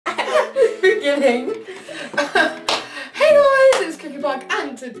beginning. Hey guys, it's Cookie Bug,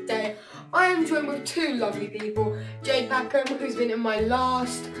 and today I am joined with two lovely people. Jade Packham, who's been in my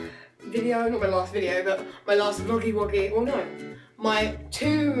last video, not my last video, but my last vloggy, well no, my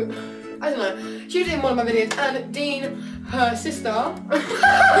two, I don't know, she was in one of my videos, and Dean, her sister,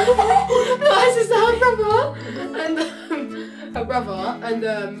 her brother, and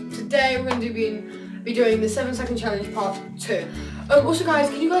today we're going to be doing the 7-second challenge part 2. Also guys,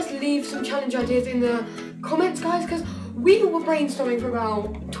 can you guys leave some challenge ideas in the comments, guys, because we were brainstorming for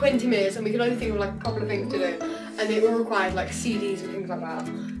about 20 minutes and we could only think of like a couple of things to do, and it all required like CDs and things like that.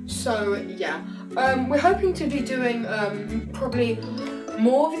 So yeah, we're hoping to be doing probably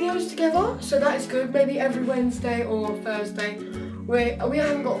more videos together, so that is good, maybe every Wednesday or Thursday. We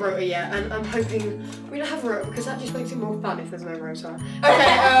haven't got a rota yet, and I'm hoping we don't have a rota because that just makes it more fun if there's no rota.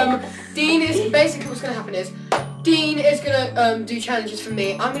 Okay, Dean is basically what's going to happen is Dean is going to do challenges for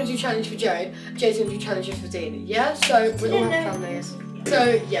me, I'm going to do challenges for Jade, Jade's going to do challenges for Dean, yeah? So we all have families.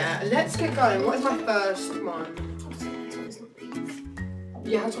 So yeah, let's get going. What is my first one?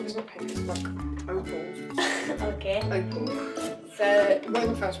 Yeah, her top is not pink, it's like opal. Okay. Opal. So, what is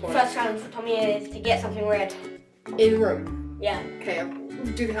my first one? First challenge for Tommy is to get something red. In room. Yeah. Okay, I'll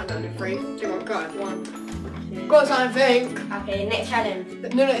do the countdown in 3, 2, 1, go. 1, 2. Got time, think. Okay, next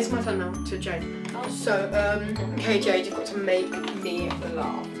challenge. No, it's my turn now, to Jade. Oh. So, okay Jade, you've got to make me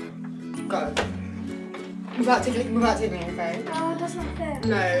laugh. Go. Without tickling, okay? Oh, that's not fair.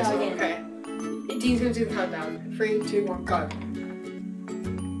 No, it's not okay. Dean's going to do the countdown. 3, 2, 1, go.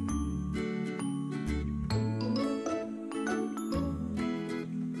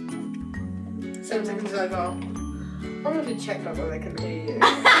 Seven seconds over. I'm going to have to check that whether they can hear you.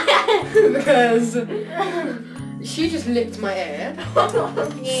 Because she just licked my ear.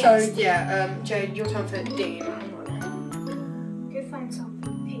 Yes. So yeah, Jade, your turn for Dean. Go find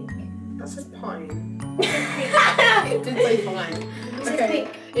something pink. That says pine. It did say pine. It says Okay. pink.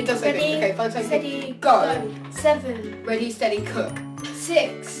 It does say Ready, pink. Okay, find something steady, pink. Go. 7, Ready, steady, cook.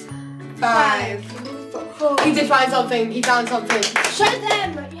 6, 5, 4. He did find something. He found something. Show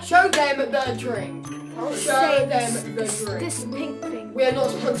them! Show them the drink. Show them the drink. This pink thing. We are not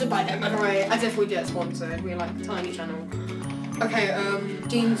sponsored by them, by the way. As if we get sponsored. We're like a tiny channel. Okay,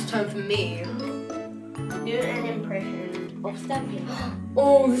 Dean's turn for me. Do an impression of stamping.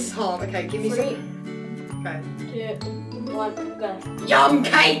 Oh, this is hard. Okay, give me 3, some. Okay. 2, 1, go. Yum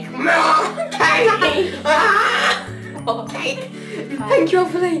cake! Cake! Ah! Cake! Thank you,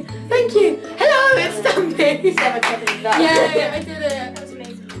 Ophelie. Thank you. Hello, it's Stampy. 7 seconds up. Yeah, I did it. That was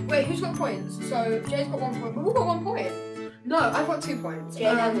amazing. Wait, who's got points? So Jade's got 1 point. We've all got 1 point. No, I've got 2 points.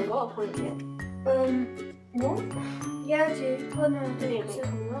 Jade hasn't got a point yet. What? Yeah, I do. Oh no, I don't.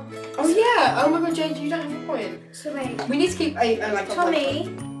 Oh yeah. Oh my God, Jade, you don't have a point. So wait. We need to keep a like. Tommy.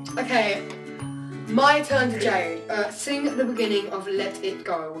 Okay. My turn to Jade. Sing at the beginning of Let It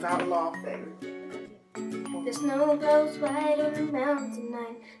Go without laughing. The snow glows white on the mountain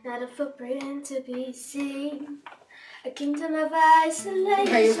night, not a footprint to be seen. A kingdom of isolation.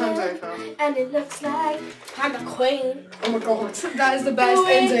 Okay, your time's over. And it looks like I'm a queen. Oh my God, that is the best The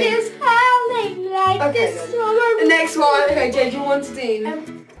wind ending. is howling like Okay, this then. storm. The next one. Okay, Jade, you want to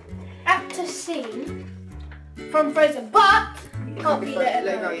Dean. Actor scene from Frozen, but can't be Let It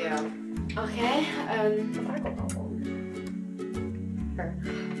Let It Go. Go, yeah. Okay. I got that one. Okay.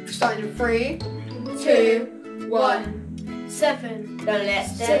 Starting in 3, 2, 1. 7. Don't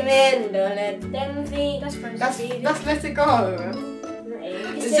let them in. Don't let them see. That's Frozen. That's Let It Go.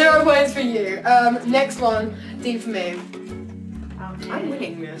 8. 0 points for you. Next one, Dean for me. Okay. I'm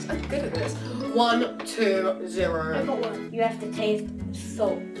winning this. I'm good at this. 1, 2, I 0. got 1. You have to taste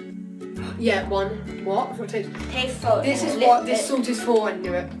salt. Yeah, 1. What? Taste salt. This is what this salt is for. I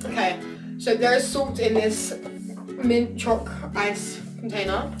knew it. Okay. So there is salt in this mint choc ice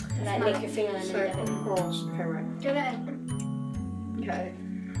container. Like lick your finger and So then of course. Okay, right. go ahead. Okay.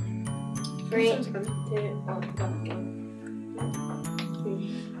 3, 2, 2. 1, go.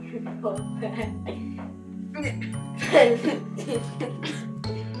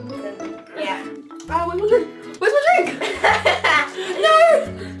 Yeah. Oh, where's my drink? Where's my drink? No!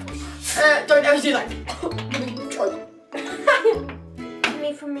 Don't ever do that. Me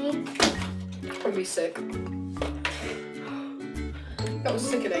for me. I'd be sick. That was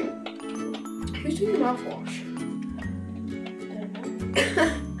sickening. Who's doing the mouthwash?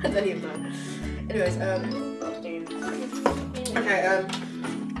 I don't even know. Anyways,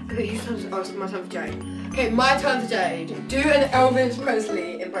 okay, whose turn? Oh, it's my turn for Jade. Okay, my turn for Jade. Do an Elvis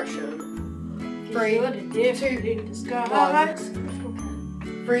Presley impression. 3, 2,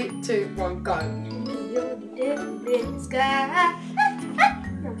 1. 3, 2, 1, go. You're the different sky.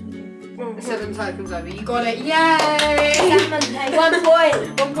 It's 7 seconds over. You got it. Yay! 1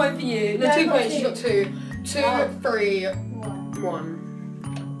 point. 1 point for you. No, 2 points. You got 2. 2, 3,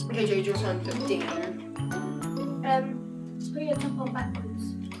 1. Okay, Jade, your turn. 15. Put your top on backwards.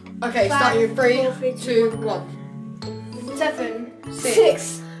 Okay, start your 3, 2, 1. 7,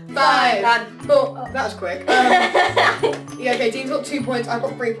 6, 5, 4. Oh. That was quick. Yeah, okay, Dean's got 2 points. I've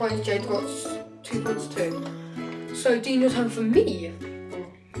got 3 points. Jade's got 2 points too. So, Dean, your turn for me.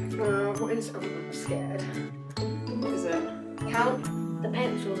 What is it? Oh, I'm scared. What is it? Count the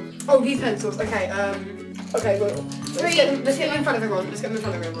pencils. Oh, these pencils. Okay, okay, well, let's get them in front of everyone. Let's get them in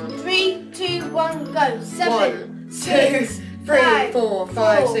front of everyone. 3, 2, 1, go. 7, 1, 2, 3, 4,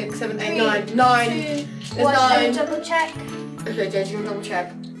 5, 6, 7, 8, 9. 9. There's 9. Double check. Okay, Jade, you can double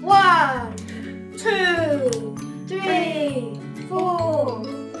check. 1, 2, 3, 4,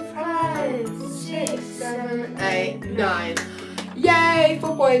 5, 6, 7, 8, 9. Yay,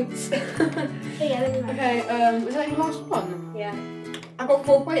 4 points. Okay, is that your last one? Yeah. I got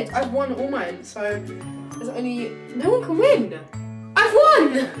 4 points. I've won all mine, so there's only no one can win. I've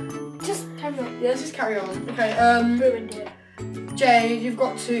won. Just carry on. Yeah, let's just carry on. Okay, Ruined it. Jade, you've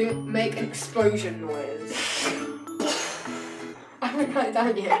got to make an explosion noise. I haven't cut it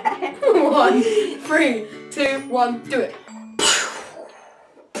down yet. 1, 3, 2, 1, do it.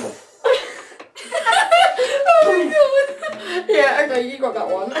 Oh my god. Yeah, okay, you got that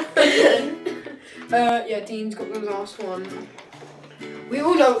one. Yeah, Dean's got the last one. We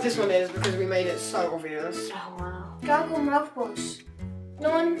all know what this one is because we made it so obvious. Oh wow. Gargle mouthwash.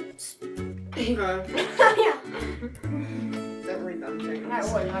 Here you go. Yeah. Don't read that thing.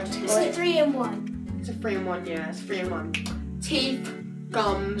 It's a 3 in 1. It's a 3 in 1, yeah, it's 3 in 1. Teeth,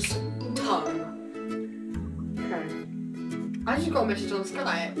 gums, tongue. Okay. I just got a message on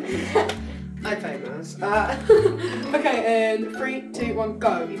Skype. I'm famous. Okay, and 3, 2, 1,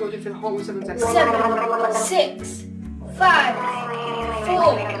 go. You got to do it for the whole 7 seconds. 7, 6, 5,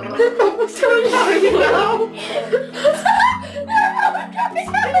 4. What's going on now?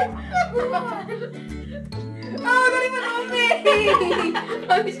 Oh, not even on me!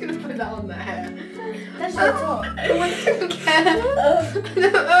 I'm just gonna put that on there. That's your top. I don't care.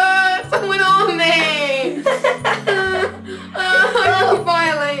 Someone on me! I feel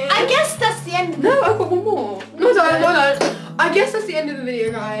violated. I guess that's the end. No, I've got one more. No, no. I guess that's the end of the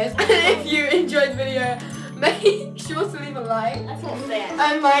video, guys. If you enjoyed the video, make sure to leave a like. That's not fair.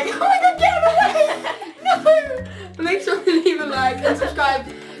 And like, oh my god, get away! No! Make sure to leave a like and subscribe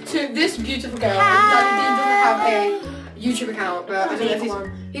to this beautiful girl. Daddy Dean doesn't have a YouTube account, but I don't know if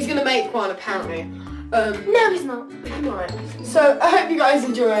he's gonna make one apparently. No, he's not. He might. So I hope you guys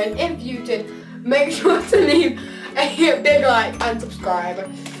enjoyed. If you did, make sure to leave a big like and subscribe.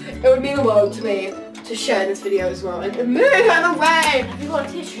 It would mean the world to me to share this video as well. And move out of the way! Have you got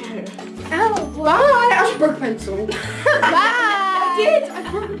a tissue? Ow! Bye! I just broke a pencil. Bye! I did! I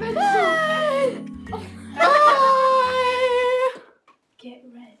broke a pencil. Bye! Get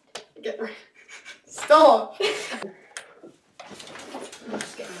red. Get red. Stop!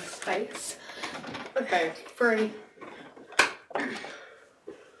 Let's get my space. Okay, 3.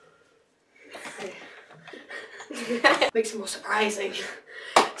 Makes it more surprising.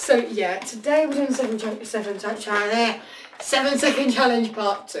 So yeah, today we're doing 7-second challenge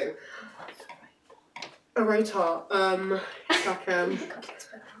part 2. A rotor, a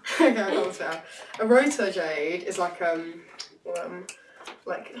rotor, Jade, is like 9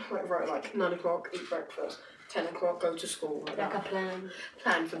 o'clock, eat breakfast, 10 o'clock, go to school. Like a plan.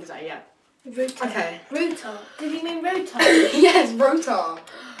 Plan for the day, yeah. Rotor. Okay. Rotor. Did you mean rotor? Yes, rotor.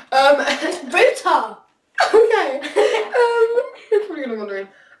 Rotor. Okay. You're probably gonna wondering.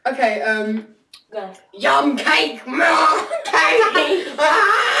 Okay, Go. Yum cake, more cake.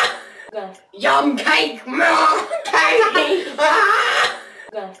 Go. Yum cake, more cake.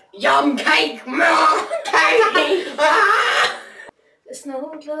 Go. Yum cake, more cake. The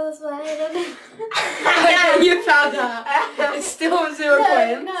snow glows wide open. Okay, you found that. It's still 0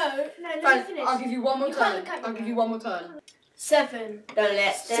 points. No, Fine, let me finish. I'll give you one more You turn. can't I'll give you one more turn. 7. Don't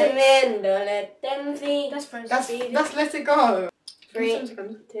let 6. them in, don't let them see. That's frozen. That's let it go. 3, 7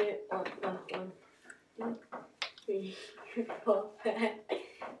 seconds. 2, 1, 1, 2, 3, 4, 7.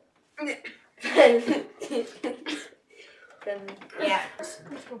 Yeah.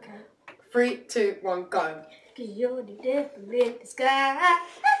 Okay. 3, 2, 1, go. Cause you're the devil in the sky.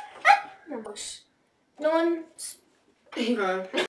 No, 9. Here you go.